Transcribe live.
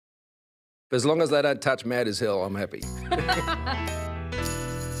As long as they don't touch Mad as Hell, I'm happy.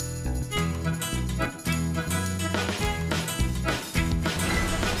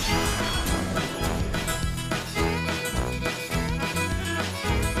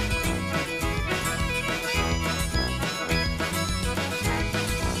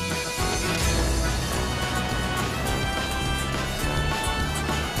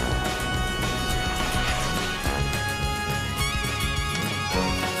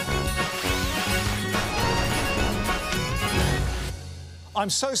 I'm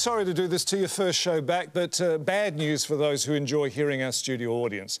so sorry to do this to your first show back, but bad news for those who enjoy hearing our studio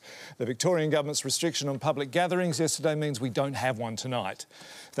audience. The Victorian Government's restriction on public gatherings yesterday means we don't have one tonight.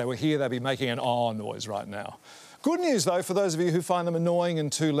 If they were here, they'd be making an "ah" noise right now. Good news, though, for those of you who find them annoying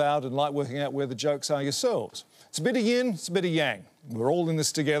and too loud and like working out where the jokes are yourselves. It's a bit of yin, it's a bit of yang. We're all in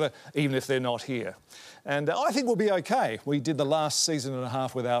this together, even if they're not here. And I think we'll be OK. We did the last season and a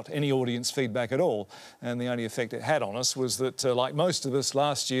half without any audience feedback at all, and the only effect it had on us was that, like most of us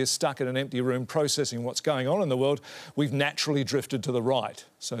last year, stuck in an empty room processing what's going on in the world, we've naturally drifted to the right.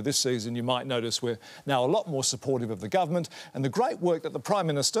 So this season you might notice we're now a lot more supportive of the government and the great work that the Prime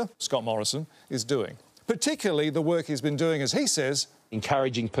Minister, Scott Morrison, is doing. Particularly the work he's been doing, as he says,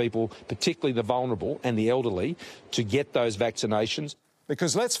 encouraging people, particularly the vulnerable and the elderly, to get those vaccinations.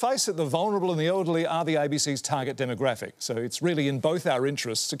 Because let's face it, the vulnerable and the elderly are the ABC's target demographic, so it's really in both our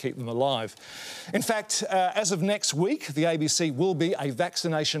interests to keep them alive. In fact, as of next week, the ABC will be a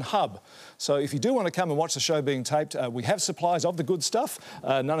vaccination hub. So if you do want to come and watch the show being taped, we have supplies of the good stuff,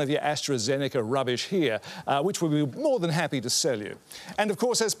 none of your AstraZeneca rubbish here, which we'll be more than happy to sell you. And of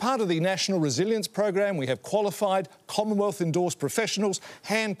course, as part of the National Resilience Program, we have qualified, Commonwealth-endorsed professionals,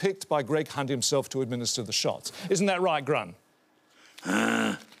 handpicked by Greg Hunt himself to administer the shots. Isn't that right, Grun?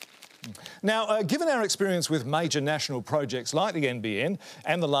 Now, given our experience with major national projects like the NBN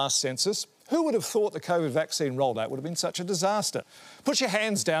and the last census, who would have thought the COVID vaccine rollout would have been such a disaster? Put your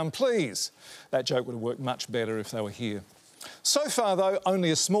hands down, please. That joke would have worked much better if they were here. So far, though,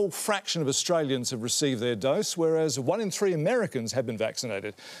 only a small fraction of Australians have received their dose, whereas 1 in 3 Americans have been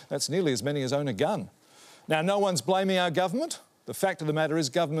vaccinated. That's nearly as many as own a gun. Now, no one's blaming our government. The fact of the matter is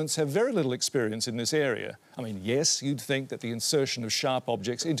governments have very little experience in this area. I mean, yes, you'd think that the insertion of sharp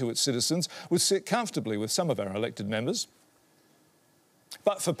objects into its citizens would sit comfortably with some of our elected members.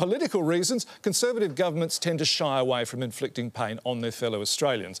 But for political reasons, Conservative governments tend to shy away from inflicting pain on their fellow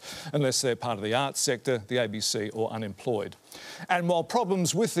Australians, unless they're part of the arts sector, the ABC or unemployed. And while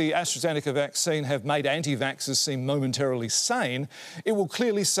problems with the AstraZeneca vaccine have made anti-vaxxers seem momentarily sane, it will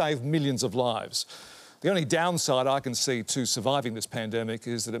clearly save millions of lives. The only downside I can see to surviving this pandemic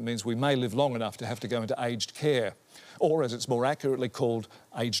is that it means we may live long enough to have to go into aged care, or as it's more accurately called,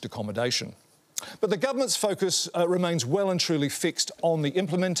 aged accommodation. But the government's focus remains well and truly fixed on the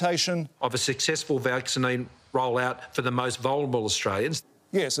implementation of a successful vaccine rollout for the most vulnerable Australians.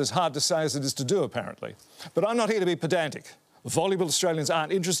 Yes, as hard to say as it is to do, apparently. But I'm not here to be pedantic. Voluble Australians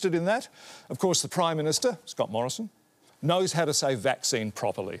aren't interested in that. Of course, the Prime Minister, Scott Morrison, knows how to say vaccine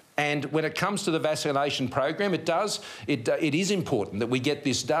properly. And when it comes to the vaccination program, it is important that we get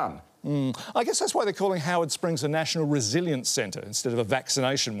this done. I guess that's why they're calling Howard Springs a National Resilience Centre instead of a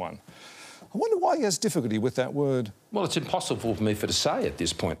vaccination one. I wonder why he has difficulty with that word. Well, it's impossible for me to say at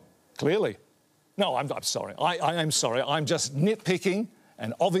this point. Clearly. No, I'm sorry. I am sorry. I'm just nitpicking,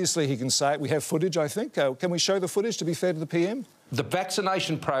 and obviously he can say it. We have footage, I think. Can we show the footage, to be fair to the PM? The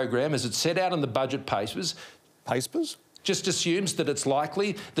vaccination program, as it's set out in the budget papers... Papers? Just assumes that it's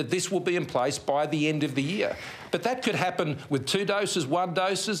likely that this will be in place by the end of the year. But that could happen with 2 doses, 1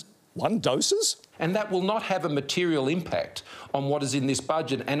 doses. 1 doses? And that will not have a material impact on what is in this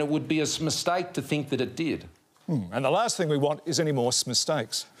budget, and it would be a mistake to think that it did. And the last thing we want is any more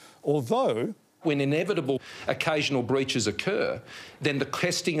mistakes. Although... when inevitable occasional breaches occur, then the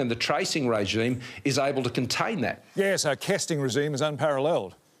testing and the tracing regime is able to contain that. Yes, our testing regime is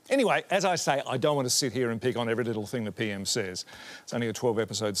unparalleled. Anyway, as I say, I don't want to sit here and pick on every little thing the PM says. It's only a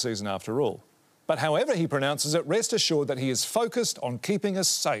 12-episode season after all. But however he pronounces it, rest assured that he is focused on keeping us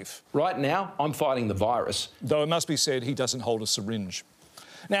safe. Right now, I'm fighting the virus. Though it must be said, he doesn't hold a syringe.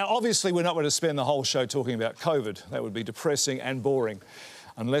 Now, obviously, we're not going to spend the whole show talking about COVID. That would be depressing and boring.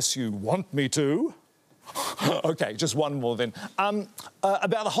 Unless you want me to. OK, just one more then.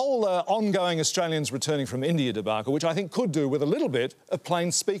 About the whole ongoing Australians returning from India debacle, which I think could do with a little bit of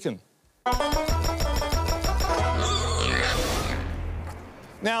plain speaking.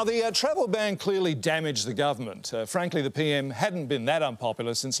 Now, the travel ban clearly damaged the government. Frankly, the PM hadn't been that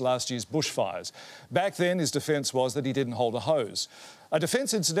unpopular since last year's bushfires. Back then, his defence was that he didn't hold a hose. A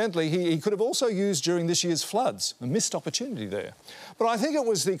defence, incidentally, he could have also used during this year's floods. A missed opportunity there. But I think it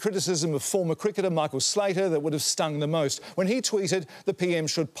was the criticism of former cricketer Michael Slater that would have stung the most when he tweeted the PM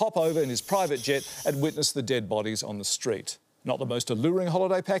should pop over in his private jet and witness the dead bodies on the street. Not the most alluring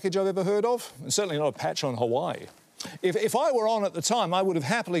holiday package I've ever heard of, and certainly not a patch on Hawaii. If I were on at the time, I would have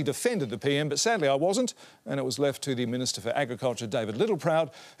happily defended the PM, but sadly I wasn't, and it was left to the Minister for Agriculture, David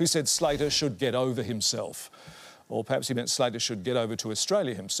Littleproud, who said Slater should get over himself. Or perhaps he meant Slater should get over to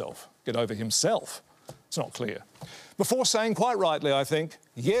Australia himself. Get over himself. It's not clear. Before saying, quite rightly, I think,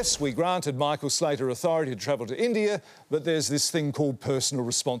 yes, we granted Michael Slater authority to travel to India, but there's this thing called personal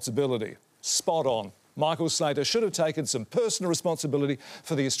responsibility. Spot on. Michael Slater should have taken some personal responsibility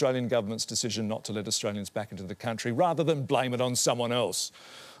for the Australian government's decision not to let Australians back into the country, rather than blame it on someone else.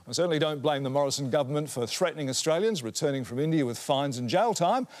 I certainly don't blame the Morrison government for threatening Australians returning from India with fines and jail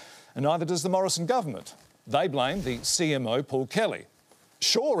time, and neither does the Morrison government. They blame the CMO, Paul Kelly.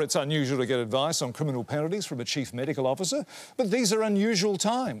 Sure, it's unusual to get advice on criminal penalties from a chief medical officer, but these are unusual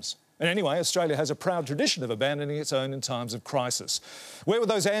times. And anyway, Australia has a proud tradition of abandoning its own in times of crisis. Where would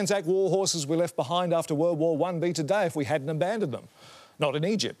those Anzac war horses we left behind after World War I be today if we hadn't abandoned them? Not in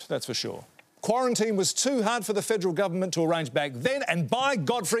Egypt, that's for sure. Quarantine was too hard for the federal government to arrange back then, and by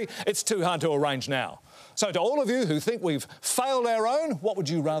Godfrey, it's too hard to arrange now. So to all of you who think we've failed our own, what would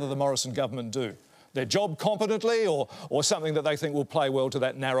you rather the Morrison government do? Their job competently, or something that they think will play well to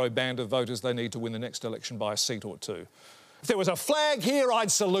that narrow band of voters they need to win the next election by a seat or two? If there was a flag here, I'd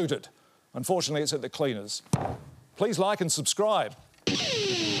salute it. Unfortunately, it's at the cleaners. Please like and subscribe.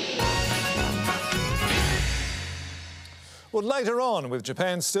 Well, later on, with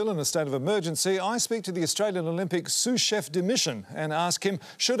Japan still in a state of emergency, I speak to the Australian Olympic sous chef de mission and ask him,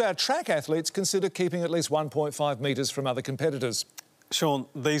 should our track athletes consider keeping at least 1.5 metres from other competitors? Sean,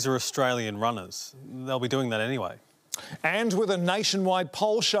 these are Australian runners. They'll be doing that anyway. And with a nationwide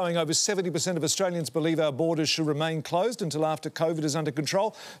poll showing over 70% of Australians believe our borders should remain closed until after COVID is under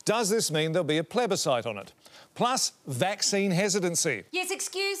control, does this mean there'll be a plebiscite on it? Plus, vaccine hesitancy. Yes,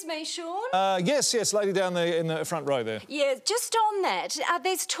 excuse me, Sean? Yes, lady down there in the front row there. Yeah, just on that,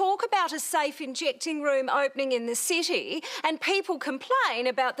 there's talk about a safe injecting room opening in the city, and people complain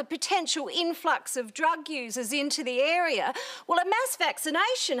about the potential influx of drug users into the area. Well, a mass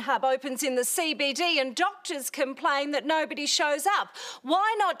vaccination hub opens in the CBD and doctors complain that nobody shows up.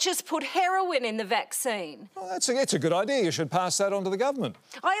 Why not just put heroin in the vaccine? Well, it's a good idea. You should pass that on to the government.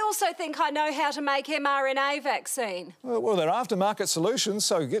 I also think I know how to make mRNA vaccine. Well, they're aftermarket solutions,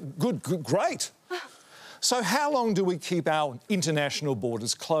 so great. So how long do we keep our international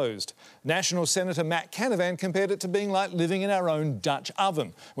borders closed? National Senator Matt Canavan compared it to being like living in our own Dutch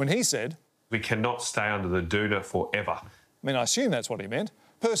oven when he said, "We cannot stay under the doona forever." I mean, I assume that's what he meant.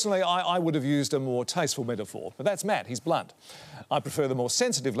 Personally, I would have used a more tasteful metaphor, but that's Matt, he's blunt. I prefer the more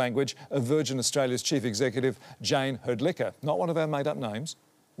sensitive language of Virgin Australia's chief executive, Jane Herdlicka, not one of our made-up names,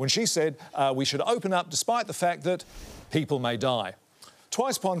 when she said we should open up despite the fact that people may die.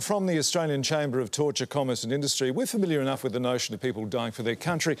 Twice Pond from the Australian Chamber of Torture, Commerce and Industry, we're familiar enough with the notion of people dying for their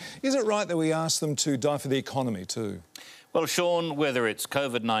country. Is it right that we ask them to die for the economy too? Well, Sean, whether it's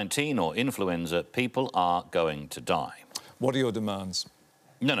COVID-19 or influenza, people are going to die. What are your demands?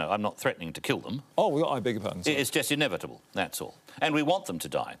 No, I'm not threatening to kill them. Oh, well, I beg your pardon. Sorry. It's just inevitable, that's all. And we want them to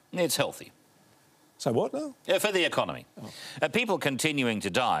die. It's healthy. So what now? For the economy. Oh. People continuing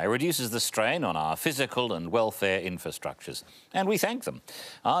to die reduces the strain on our physical and welfare infrastructures. And we thank them.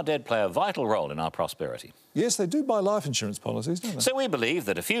 Our dead play a vital role in our prosperity. Yes, they do buy life insurance policies, don't they? So we believe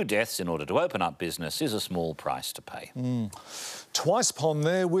that a few deaths in order to open up business is a small price to pay. Twice Pond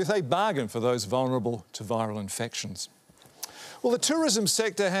there with a bargain for those vulnerable to viral infections. Well, the tourism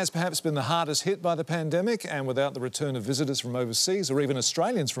sector has perhaps been the hardest hit by the pandemic, and without the return of visitors from overseas or even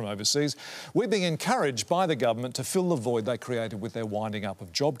Australians from overseas, we're being encouraged by the government to fill the void they created with their winding up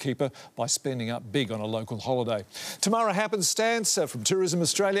of JobKeeper by spending up big on a local holiday. Tamara Happenstance from Tourism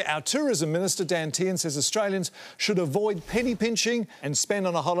Australia, our Tourism Minister Dan Tehan says Australians should avoid penny pinching and spend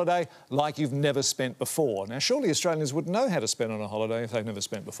on a holiday like you've never spent before. Now, surely Australians would know how to spend on a holiday if they've never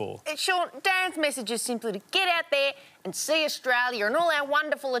spent before. Sean, Dan's message is simply to get out there and see Australia and all our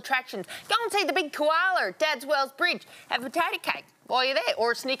wonderful attractions. Go and see the big koala at Dad's Wells Bridge. Have a potato cake while you're there,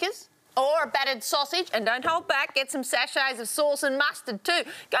 or a Snickers, or a battered sausage, and don't hold back, get some sachets of sauce and mustard too.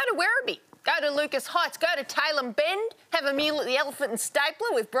 Go to Werribee. Go to Lucas Heights, go to Tailem Bend, have a meal at the Elephant and Stapler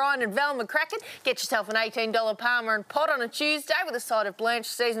with Brian and Val McCracken. Get yourself an $18 Parma and pot on a Tuesday with a side of blanched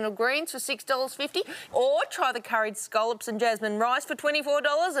seasonal greens for $6.50. Or try the curried scallops and jasmine rice for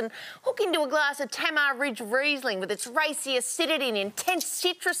 $24 and hook into a glass of Tamar Ridge Riesling with its racy acidity and intense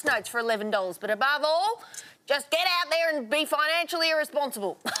citrus notes for $11. But above all, just get out there and be financially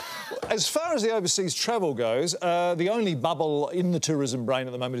irresponsible. As far as the overseas travel goes, the only bubble in the tourism brain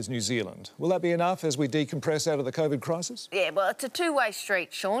at the moment is New Zealand. Will that be enough as we decompress out of the COVID crisis? Yeah, well, it's a two-way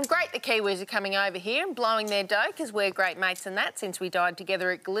street, Shaun. Great the Kiwis are coming over here and blowing their dough because we're great mates and that since we died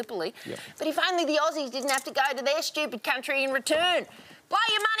together at Gallipoli. Yep. But if only the Aussies didn't have to go to their stupid country in return. Blow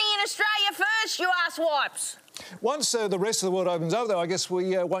your money in Australia first, you asswipes. Once the rest of the world opens up, though, I guess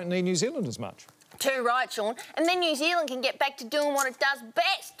we won't need New Zealand as much. Too right, Shaun. And then New Zealand can get back to doing what it does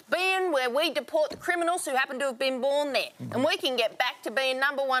best, being where we deport the criminals who happen to have been born there. And we can get back to being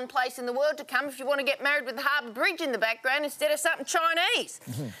 #1 place in the world to come if you want to get married with the Harbour Bridge in the background instead of something Chinese.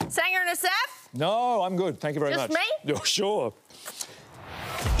 Sanger and Asaf? No, I'm good. Thank you very much. Just me? Oh, sure.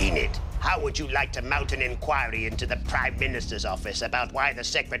 Enid, how would you like to mount an inquiry into the Prime Minister's office about why the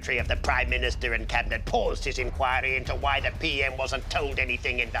Secretary of the Prime Minister and Cabinet paused his inquiry into why the PM wasn't told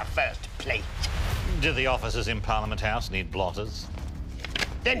anything in the first place? Do the officers in Parliament House need blotters?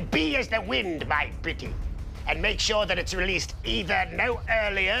 Then be as the wind, my pretty. And make sure that it's released either no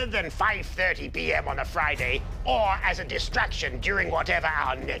earlier than 5:30 p.m. on a Friday or as a distraction during whatever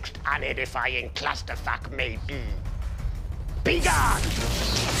our next unedifying clusterfuck may be. Be gone!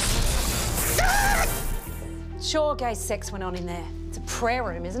 Sure, gay sex went on in there. It's a prayer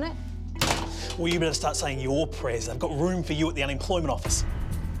room, isn't it? Well, you better start saying your prayers. They've got room for you at the unemployment office.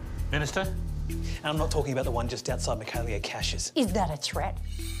 Minister? And I'm not talking about the one just outside Micallef Cash's. Is that a threat?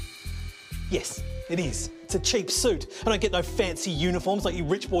 Yes, it is. It's a cheap suit. I don't get no fancy uniforms like you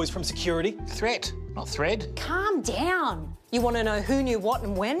rich boys from security. Threat, not thread. Calm down. You want to know who knew what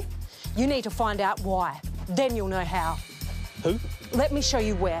and when? You need to find out why. Then you'll know how. Who? Let me show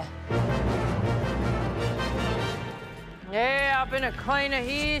you where. Yeah, I've been a cleaner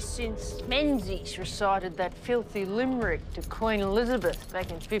here since Menzies recited that filthy limerick to Queen Elizabeth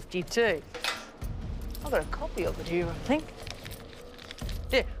back in '52. I've got a copy of it here, I think.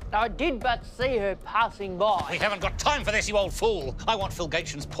 Yeah, I did but see her passing by. We haven't got time for this, you old fool. I want Phil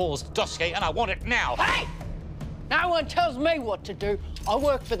Gateson's paused dossier and I want it now. Hey! No one tells me what to do. I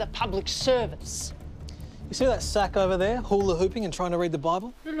work for the public service. You see that sack over there, hula hooping and trying to read the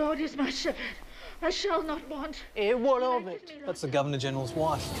Bible? The Lord is my shepherd. I shall not want. Yeah, what of it? That's the Governor-General's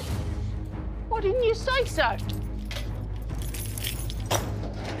wife. Why didn't you say so?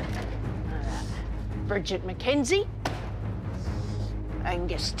 Bridget Mackenzie,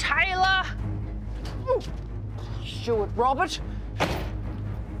 Angus Taylor, Stuart Robert,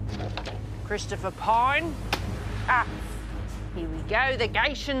 Christopher Pine. Here we go, the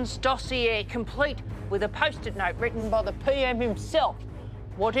Gations dossier complete with a post-it note written by the PM himself.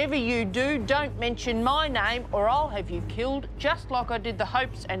 Whatever you do, don't mention my name or I'll have you killed, just like I did the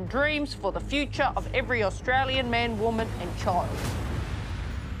hopes and dreams for the future of every Australian man, woman and child.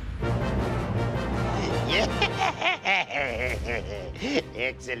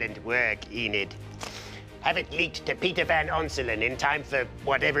 Excellent work, Enid. Have it leaked to Peter Van Onselen in time for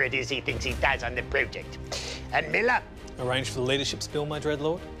whatever it is he thinks he does on the project. And Miller? Arrange for the leadership spill, my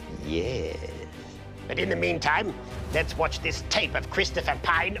dreadlord? Yeah. But in the meantime, let's watch this tape of Christopher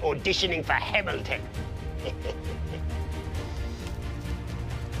Pine auditioning for Hamilton.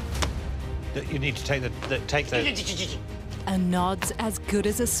 You need to take the... A nod's as good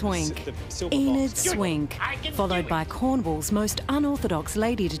as a swink. Enid Swink, followed by Cornwall's most unorthodox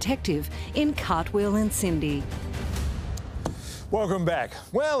lady detective in Cartwheel and Cindy. Welcome back.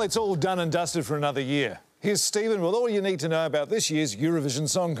 Well, it's all done and dusted for another year. Here's Stephen with all you need to know about this year's Eurovision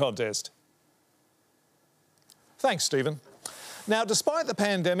Song Contest. Thanks, Stephen. Now, despite the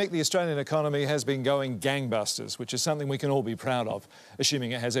pandemic, the Australian economy has been going gangbusters, which is something we can all be proud of,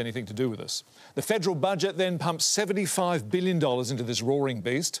 assuming it has anything to do with us. The federal budget then pumped $75 billion into this roaring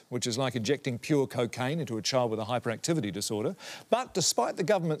beast, which is like injecting pure cocaine into a child with a hyperactivity disorder. But despite the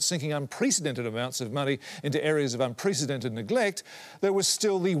government sinking unprecedented amounts of money into areas of unprecedented neglect, there was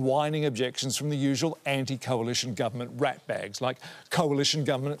still the whining objections from the usual anti-coalition government ratbags, like coalition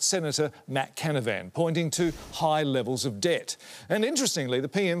government Senator Matt Canavan, pointing to high levels of debt. And interestingly, the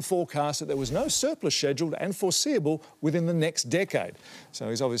PM forecast that there was no surplus scheduled and foreseeable within the next decade. So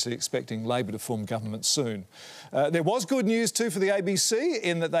he's obviously expecting Labor to form government soon. There was good news too for the ABC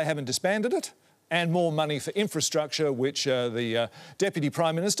in that they haven't disbanded it. and more money for infrastructure, which the Deputy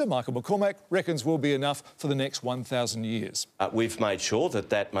Prime Minister, Michael McCormack, reckons will be enough for the next 1,000 years. We've made sure that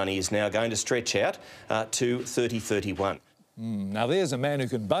that money is now going to stretch out to 2031. Now, there's a man who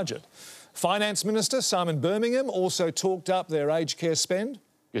can budget. Finance Minister Simon Birmingham also talked up their aged care spend.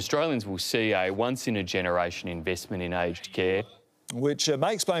 Australians will see a once-in-a-generation investment in aged care. Which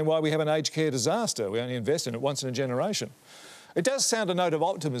may explain why we have an aged care disaster. We only invest in it once in a generation. It does sound a note of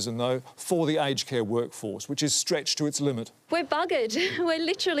optimism, though, for the aged care workforce, which is stretched to its limit. We're buggered. We're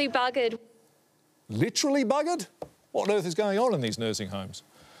literally buggered. Literally buggered? What on earth is going on in these nursing homes?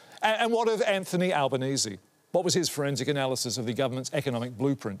 And what of Anthony Albanese? What was his forensic analysis of the government's economic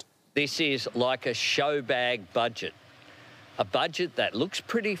blueprint? This is like a show bag budget. A budget that looks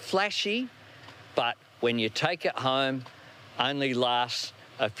pretty flashy, but when you take it home, only lasts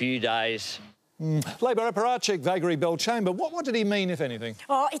a few days. Labor apparatchik Vagary Bell-Chamber, what did he mean, if anything?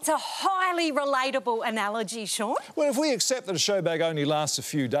 Oh, it's a highly relatable analogy, Shaun. Well, if we accept that a show bag only lasts a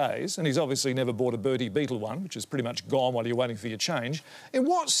few days, and he's obviously never bought a Birdie Beetle one, which is pretty much gone while you're waiting for your change, in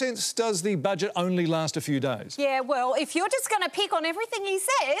what sense does the budget only last a few days? Yeah, well, if you're just going to pick on everything he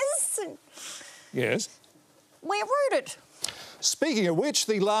says... Yes? We're rooted. Speaking of which,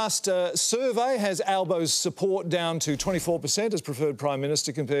 the last survey has Albo's support down to 24% as preferred Prime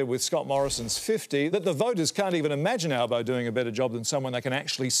Minister compared with Scott Morrison's 50%. That the voters can't even imagine Albo doing a better job than someone they can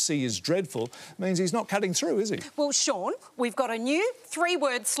actually see is dreadful means he's not cutting through, is he? Well, Shaun, we've got a new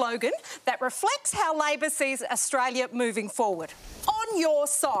three-word slogan that reflects how Labor sees Australia moving forward. On your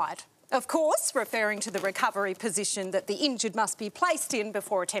side. Of course, referring to the recovery position that the injured must be placed in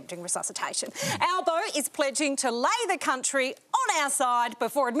before attempting resuscitation. Albo is pledging to lay the country on our side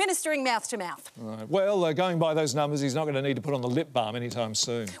before administering mouth-to-mouth. Right. Well, going by those numbers, he's not going to need to put on the lip balm anytime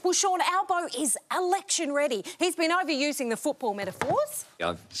soon. Well, Shaun, Albo is election-ready. He's been overusing the football metaphors.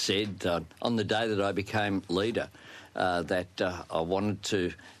 I've said on the day that I became leader that I wanted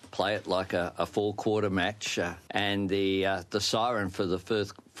to play it like a four-quarter match and the siren for the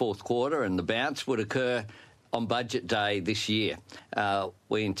fourth quarter and the bounce would occur on budget day this year.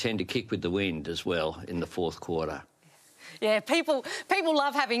 We intend to kick with the wind as well in the fourth quarter. Yeah, people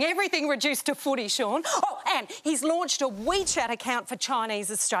love having everything reduced to footy, Shaun. Oh, and he's launched a WeChat account for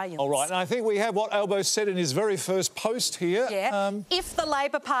Chinese Australians. All right, and I think we have what Albo said in his very first post here. Yeah. If the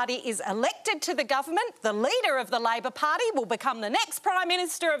Labor Party is elected to the government, the leader of the Labor Party will become the next Prime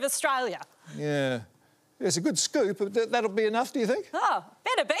Minister of Australia. Yeah. It's a good scoop, but that'll be enough, do you think? Oh,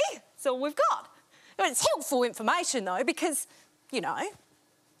 better be. That's all we've got. It's helpful information, though, because, you know,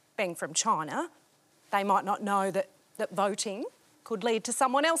 being from China, they might not know that voting could lead to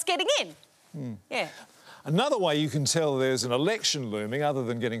someone else getting in. Yeah. Another way you can tell there's an election looming, other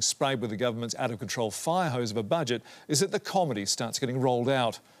than getting sprayed with the government's out-of-control fire hose of a budget, is that the comedy starts getting rolled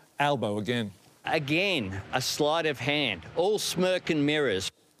out. Albo again. Again, a sleight of hand, all smirk and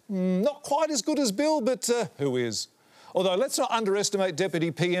mirrors. Not quite as good as Bill, but who is? Although let's not underestimate Deputy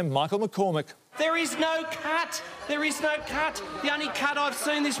PM Michael McCormack. There is no cut. There is no cut. The only cut I've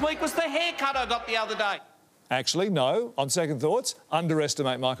seen this week was the haircut I got the other day. Actually, no. On second thoughts,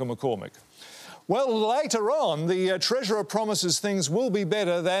 underestimate Michael McCormack. Well, later on, the Treasurer promises things will be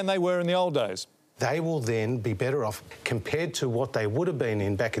better than they were in the old days. They will then be better off compared to what they would have been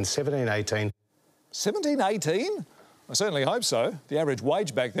in back in 1718. 1718? I certainly hope so. The average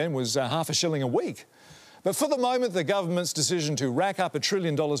wage back then was half a shilling a week. But for the moment, the government's decision to rack up $1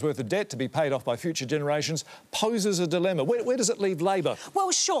 trillion worth of debt to be paid off by future generations poses a dilemma. Where does it leave Labor?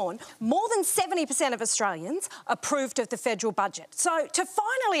 Well, Shaun, more than 70% of Australians approved of the federal budget. So to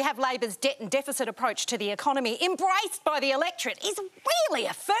finally have Labor's debt and deficit approach to the economy embraced by the electorate is really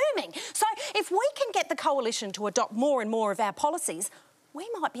affirming. So if we can get the coalition to adopt more and more of our policies, we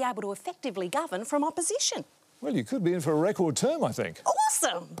might be able to effectively govern from opposition. Well, you could be in for a record term, I think.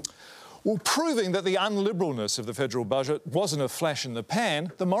 Awesome! Well, proving that the unliberalness of the federal budget wasn't a flash in the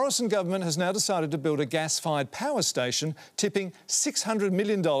pan, the Morrison government has now decided to build a gas-fired power station, tipping $600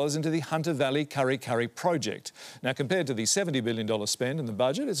 million into the Hunter Valley Kurri Kurri project. Now, compared to the $70 billion spend in the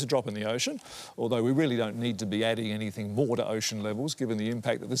budget, it's a drop in the ocean, although we really don't need to be adding anything more to ocean levels, given the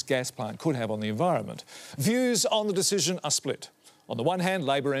impact that this gas plant could have on the environment. Views on the decision are split. On the one hand,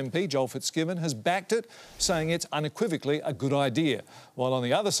 Labor MP Joel Fitzgibbon has backed it, saying it's unequivocally a good idea. While on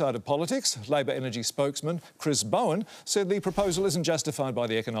the other side of politics, Labor energy spokesman Chris Bowen said the proposal isn't justified by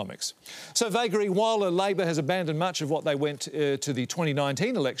the economics. So, Vagary, while Labor has abandoned much of what they went to the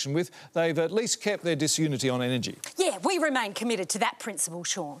 2019 election with, they've at least kept their disunity on energy. Yeah, we remain committed to that principle,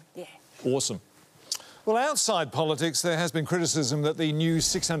 Shaun. Yeah. Awesome. Well, outside politics, there has been criticism that the new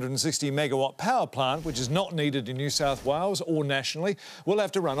 660-megawatt power plant, which is not needed in New South Wales or nationally, will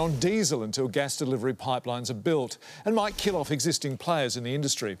have to run on diesel until gas delivery pipelines are built and might kill off existing players in the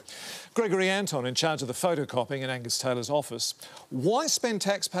industry. Gregory Anton, in charge of the photocopying in Angus Taylor's office. Why spend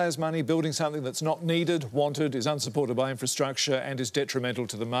taxpayers' money building something that's not needed, wanted, is unsupported by infrastructure and is detrimental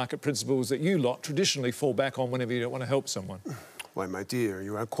to the market principles that you lot traditionally fall back on whenever you don't want to help someone? Why, my dear,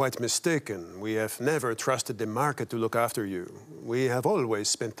 you are quite mistaken. We have never trusted the market to look after you. We have always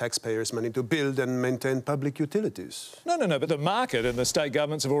spent taxpayers' money to build and maintain public utilities. No, but the market and the state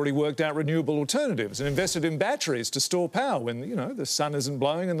governments have already worked out renewable alternatives and invested in batteries to store power when, you know, the sun isn't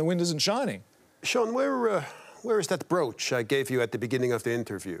blowing and the wind isn't shining. Shaun, where is that brooch I gave you at the beginning of the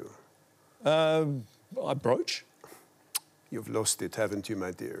interview? A brooch? You've lost it, haven't you,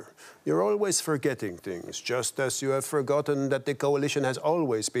 my dear? You're always forgetting things, just as you have forgotten that the coalition has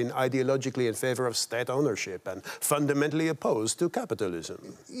always been ideologically in favour of state ownership and fundamentally opposed to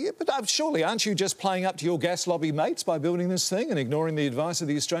capitalism. Yeah, but surely aren't you just playing up to your gas lobby mates by building this thing and ignoring the advice of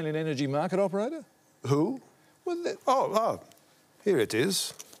the Australian energy market operator? Who? Well, here it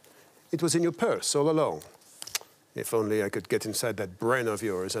is. It was in your purse all along. If only I could get inside that brain of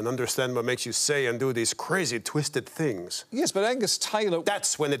yours and understand what makes you say and do these crazy, twisted things. Yes, but Angus Taylor...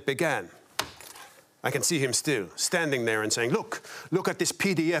 That's when it began. I can see him still, standing there and saying, look at this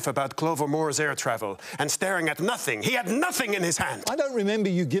PDF about Clover Moore's air travel, and staring at nothing. He had nothing in his hand. I don't remember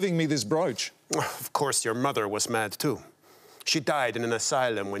you giving me this brooch. Of course, your mother was mad too. She died in an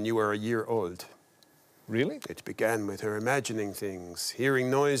asylum when you were a year old. Really? It began with her imagining things,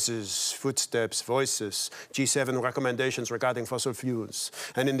 hearing noises, footsteps, voices, G7 recommendations regarding fossil fuels.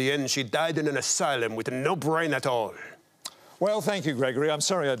 And in the end, she died in an asylum with no brain at all. Well, thank you, Gregory. I'm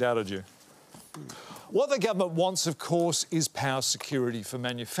sorry I doubted you. What the government wants, of course, is power security for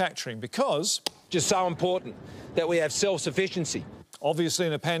manufacturing because... Just so important that we have self-sufficiency. Obviously,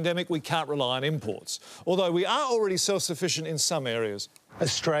 in a pandemic, we can't rely on imports, although we are already self-sufficient in some areas.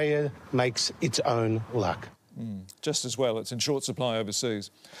 Australia makes its own luck. Just as well, it's in short supply overseas.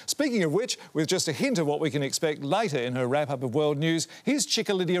 Speaking of which, with just a hint of what we can expect later in her wrap-up of world news, here's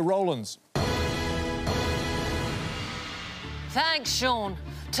Chicka Lydia Rowlands. Thanks, Shaun.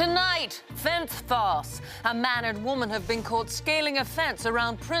 Tonight, fence farce. A man and woman have been caught scaling a fence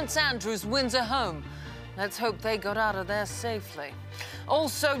around Prince Andrew's Windsor home. Let's hope they got out of there safely.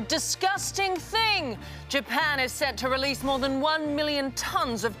 Also, disgusting thing. Japan is set to release more than 1 million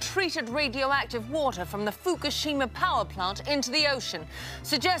tonnes of treated radioactive water from the Fukushima power plant into the ocean,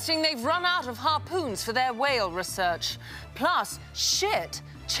 suggesting they've run out of harpoons for their whale research. Plus, shit,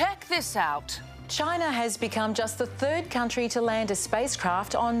 check this out. China has become just the third country to land a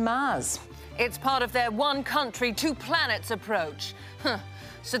spacecraft on Mars. It's part of their one country, two planets approach.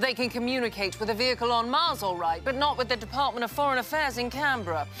 So they can communicate with a vehicle on Mars, all right, but not with the Department of Foreign Affairs in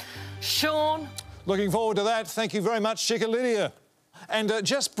Canberra. Shaun? Looking forward to that. Thank you very much, Chicka Lydia. And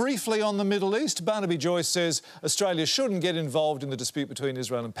just briefly on the Middle East, Barnaby Joyce says Australia shouldn't get involved in the dispute between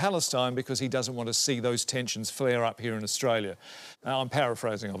Israel and Palestine because he doesn't want to see those tensions flare up here in Australia. Now, I'm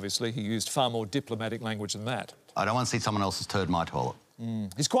paraphrasing, obviously. He used far more diplomatic language than that. I don't want to see someone else's turd in my toilet.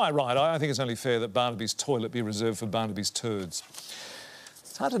 He's quite right. I think it's only fair that Barnaby's toilet be reserved for Barnaby's turds.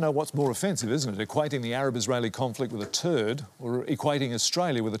 It's hard to know what's more offensive, isn't it? Equating the Arab-Israeli conflict with a turd or equating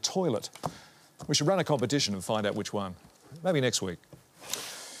Australia with a toilet. We should run a competition and find out which one. Maybe next week.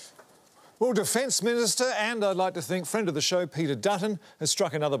 Well, Defence Minister and, I'd like to think, friend of the show, Peter Dutton, has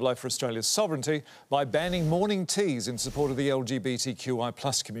struck another blow for Australia's sovereignty by banning morning teas in support of the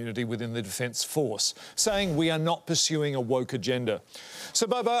LGBTQI+ community within the Defence Force, saying we are not pursuing a woke agenda. So,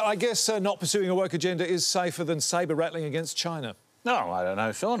 Bobo, I guess not pursuing a woke agenda is safer than sabre-rattling against China. No, I don't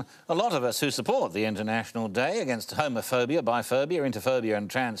know, Shaun. A lot of us who support the International Day against homophobia, biphobia, interphobia and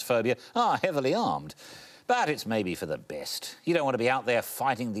transphobia are heavily armed. But it's maybe for the best. You don't want to be out there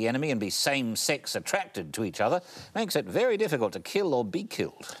fighting the enemy and be same-sex attracted to each other. Makes it very difficult to kill or be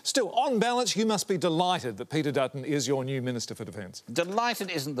killed. Still, on balance, you must be delighted that Peter Dutton is your new Minister for Defence. Delighted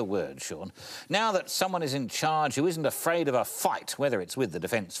isn't the word, Shaun. Now that someone is in charge who isn't afraid of a fight, whether it's with the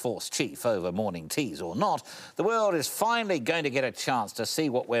Defence Force Chief over morning teas or not, the world is finally going to get a chance to see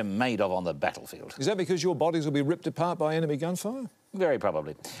what we're made of on the battlefield. Is that because your bodies will be ripped apart by enemy gunfire? Very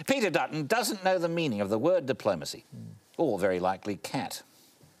probably. Peter Dutton doesn't know the meaning of the word diplomacy. Or, very likely, cat.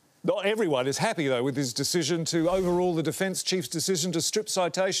 Not everyone is happy, though, with his decision to overrule the Defence Chief's decision to strip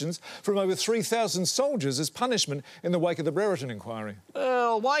citations from over 3,000 soldiers as punishment in the wake of the Brereton inquiry.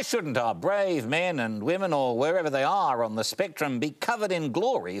 Well, why shouldn't our brave men and women, or wherever they are on the spectrum, be covered in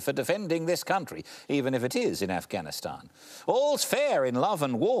glory for defending this country, even if it is in Afghanistan? All's fair in love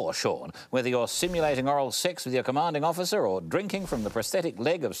and war, Shaun, whether you're simulating oral sex with your commanding officer or drinking from the prosthetic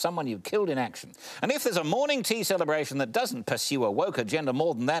leg of someone you killed in action. And if there's a morning tea celebration that doesn't pursue a woke agenda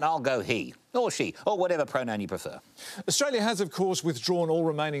more than that, I'll go he, or she, or whatever pronoun you prefer. Australia has, of course, withdrawn all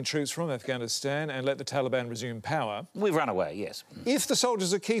remaining troops from Afghanistan and let the Taliban resume power. We've run away, yes. If the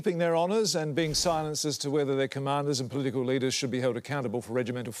soldiers are keeping their honours and being silenced as to whether their commanders and political leaders should be held accountable for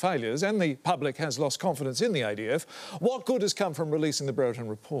regimental failures, and the public has lost confidence in the ADF, what good has come from releasing the Brereton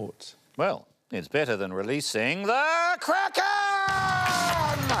report? Well, it's better than releasing the Kraken!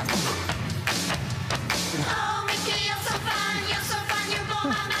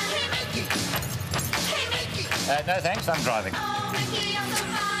 No thanks, I'm driving.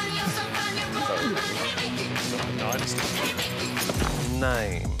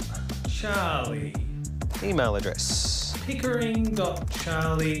 Name. Charlie. Email address.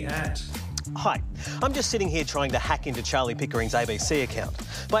 Pickering.charlie@... Hi, I'm just sitting here trying to hack into Charlie Pickering's ABC account.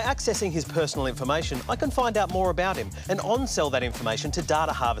 By accessing his personal information, I can find out more about him and on-sell that information to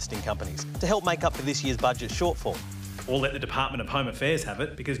data harvesting companies to help make up for this year's budget shortfall. Or let the Department of Home Affairs have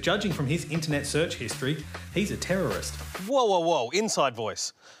it, because judging from his internet search history, he's a terrorist. Whoa, whoa, whoa, inside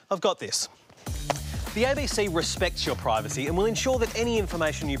voice. I've got this. The ABC respects your privacy and will ensure that any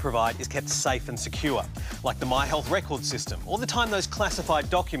information you provide is kept safe and secure, like the My Health record system or the time those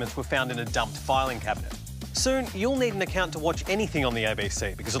classified documents were found in a dumped filing cabinet. Soon, you'll need an account to watch anything on the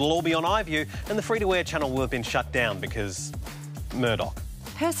ABC because it'll all be on iView and the free-to-air channel will have been shut down because... Murdoch.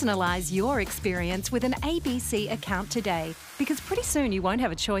 Personalise your experience with an ABC account today, because pretty soon you won't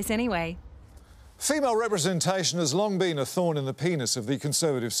have a choice anyway. Female representation has long been a thorn in the penis of the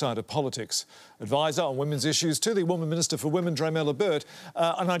Conservative side of politics. Advisor on women's issues to the Woman Minister for Women, Dramella Burt.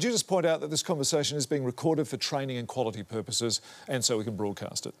 And I do just point out that this conversation is being recorded for training and quality purposes, and so we can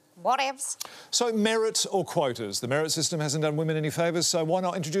broadcast it. Whatevs. So, merit or quotas? The merit system hasn't done women any favours, so why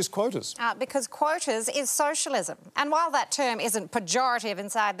not introduce quotas? Because quotas is socialism. And while that term isn't pejorative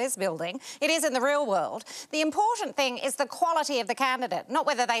inside this building, it is in the real world. The important thing is the quality of the candidate, not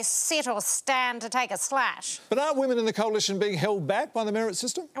whether they sit or stand to take a slash. But aren't women in the coalition being held back by the merit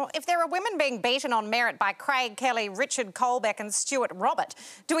system? Well, if there are women being beaten on merit by Craig Kelly, Richard Colbeck and Stuart Robert,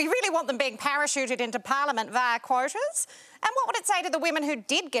 do we really want them being parachuted into Parliament via quotas? And what would it say to the women who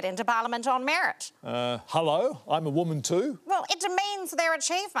did get into Parliament on merit? Hello, I'm a woman too. Well, it demeans their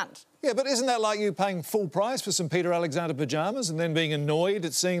achievement. Yeah, but isn't that like you paying full price for some Peter Alexander pyjamas and then being annoyed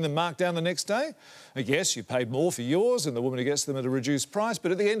at seeing them marked down the next day? Yes, you paid more for yours than the woman who gets them at a reduced price,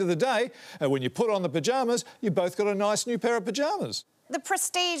 but at the end of the day, when you put on the pyjamas, you both got a nice new pair of pyjamas. The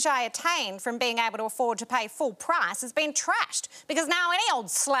prestige I attained from being able to afford to pay full price has been trashed because now any old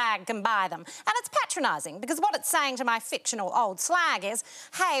slag can buy them. And it's patronising because what it's saying to my fictional old slag is,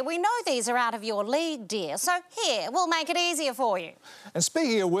 hey, we know these are out of your league, dear, so here, we'll make it easier for you. And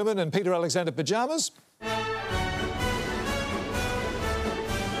speaking of women and Peter Alexander pyjamas...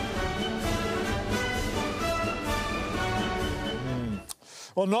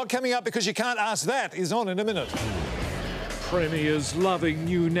 Well, not coming up because you can't ask that is on in a minute. Premier's loving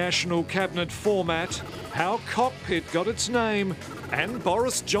new National Cabinet format, how Cockpit got its name, and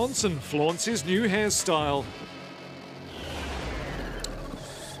Boris Johnson flaunts his new hairstyle.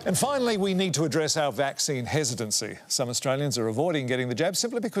 And finally, we need to address our vaccine hesitancy. Some Australians are avoiding getting the jab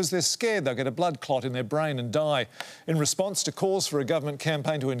simply because they're scared they'll get a blood clot in their brain and die. In response to calls for a government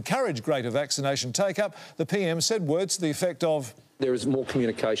campaign to encourage greater vaccination take-up, the PM said words to the effect of... There is more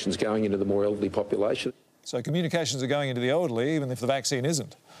communications going into the more elderly population. So communications are going into the elderly, even if the vaccine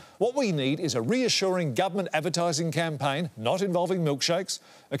isn't. What we need is a reassuring government advertising campaign, not involving milkshakes,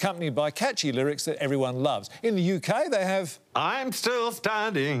 accompanied by catchy lyrics that everyone loves. In the UK, they have... I'm still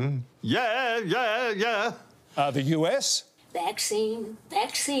standing, yeah, yeah, yeah. The US... Vaccine,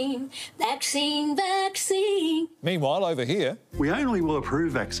 vaccine, vaccine, vaccine. Meanwhile, over here... We only will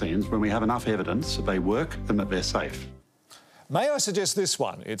approve vaccines when we have enough evidence that they work and that they're safe. May I suggest this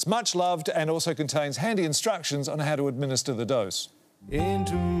one? It's much loved and also contains handy instructions on how to administer the dose.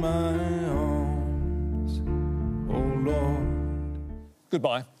 Into my arms, oh Lord.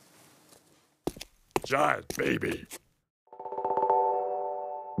 Goodbye. Giant baby.